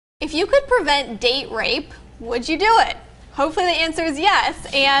If you could prevent date rape, would you do it? Hopefully the answer is yes,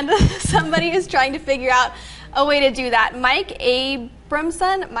 and somebody is trying to figure out a way to do that. Mike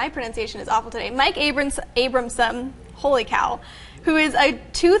Abramson, my pronunciation is awful today, Mike Abramson, holy cow, who is a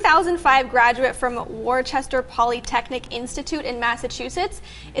 2005 graduate from Worcester Polytechnic Institute in Massachusetts,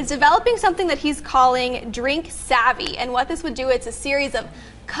 is developing something that he's calling Drink Savvy. And what this would do, it's a series of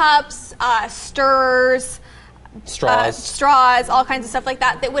cups, stirrers, straws, all kinds of stuff like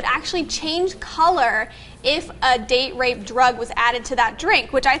that, that would actually change color if a date rape drug was added to that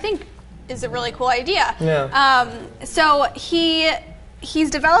drink, which I think is a really cool idea. Yeah. So he's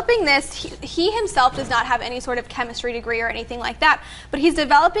developing this. He himself does not have any sort of chemistry degree or anything like that, but he's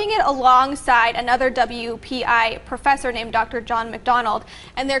developing it alongside another WPI professor named Dr. John McDonald,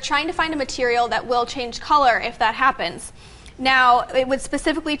 and they're trying to find a material that will change color if that happens. Now, it would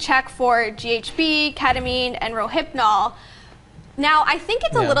specifically check for GHB, ketamine, and rohypnol. Now, I think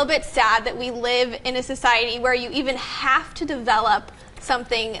it's a little bit sad that we live in a society where you even have to develop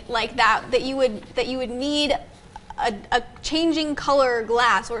something like that, that you would need a changing color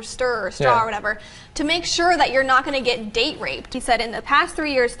glass or stir or straw or whatever to make sure that you're not going to get date raped. He said, in the past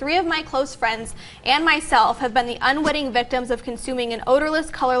 3 years, 3 of my close friends and myself have been the unwitting victims of consuming an odorless,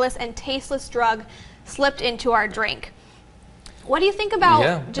 colorless, and tasteless drug slipped into our drink. What do you think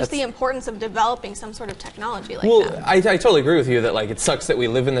about just the importance of developing some sort of technology like that? Well, I totally agree with you that it sucks that we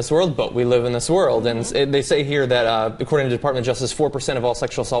live in this world, but we live in this world. And they say here that according to the Department of Justice, 4% of all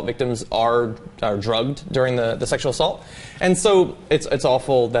sexual assault victims are drugged during the sexual assault. And so it's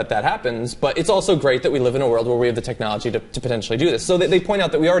awful that that happens, but it's also great that we live in a world where we have the technology to potentially do this. So they point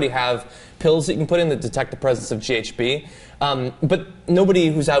out that we already have pills that you can put in that detect the presence of GHB. But nobody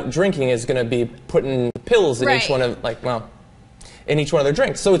who's out drinking is going to be putting pills in each one of, in each one of their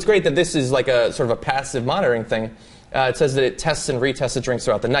drinks. So it's great that this is like a sort of a passive monitoring thing. It says that it tests and retests the drinks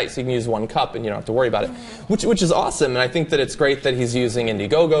throughout the night, so you can use one cup and you don't have to worry about it, which is awesome. And I think that it's great that he's using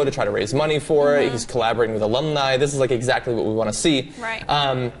Indiegogo to try to raise money for it. He's collaborating with alumni. This is exactly what we want to see. Right.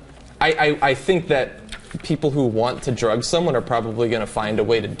 I think that people who want to drug someone are probably going to find a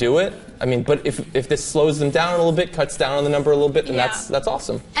way to do it. I mean, but if this slows them down a little bit, cuts down on the number a little bit, then that's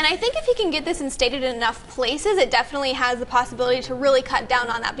awesome. And I think if he can get this instated in enough places, it definitely has the possibility to really cut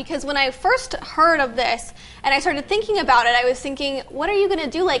down on that. Because when I first heard of this and I started thinking about it, I was thinking, what are you going to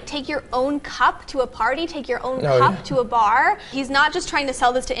do? Take your own cup to a party, take your own cup to a bar? He's not just trying to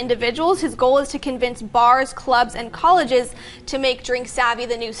sell this to individuals. His goal is to convince bars, clubs, and colleges to make Drink Savvy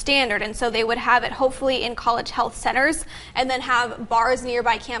the new standard. And so they would have it hopefully in college health centers and then have bars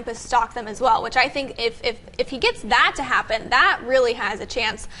nearby campus stock them as well, which I think if he gets that to happen, that really has a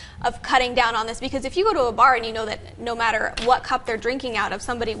chance of cutting down on this, because if you go to a bar and you know that no matter what cup they're drinking out of,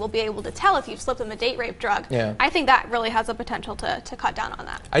 somebody will be able to tell if you've slipped them a date rape drug. I think that really has the potential to cut down on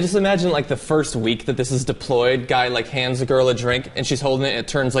that. I just imagine the first week that this is deployed, guy hands a girl a drink and she's holding it and it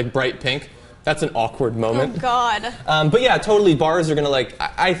turns bright pink. That's an awkward moment. Oh, God. But yeah, totally, bars are going to,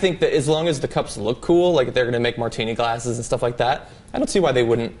 I think that as long as the cups look cool, they're going to make martini glasses and stuff like that, I don't see why they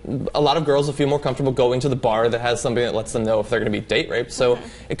wouldn't. A lot of girls will feel more comfortable going to the bar that has something that lets them know if they're going to be date raped, so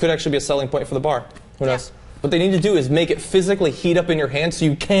it could actually be a selling point for the bar. Who knows? What they need to do is make it physically heat up in your hand so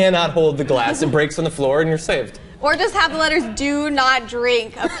you cannot hold the glass. It breaks on the floor and you're saved. Or just have the letters "Do Not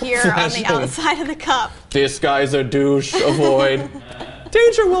Drink" appear on the outside of the cup. This guy's a douche. Avoid.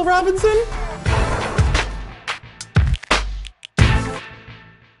 Danger, Will Robinson.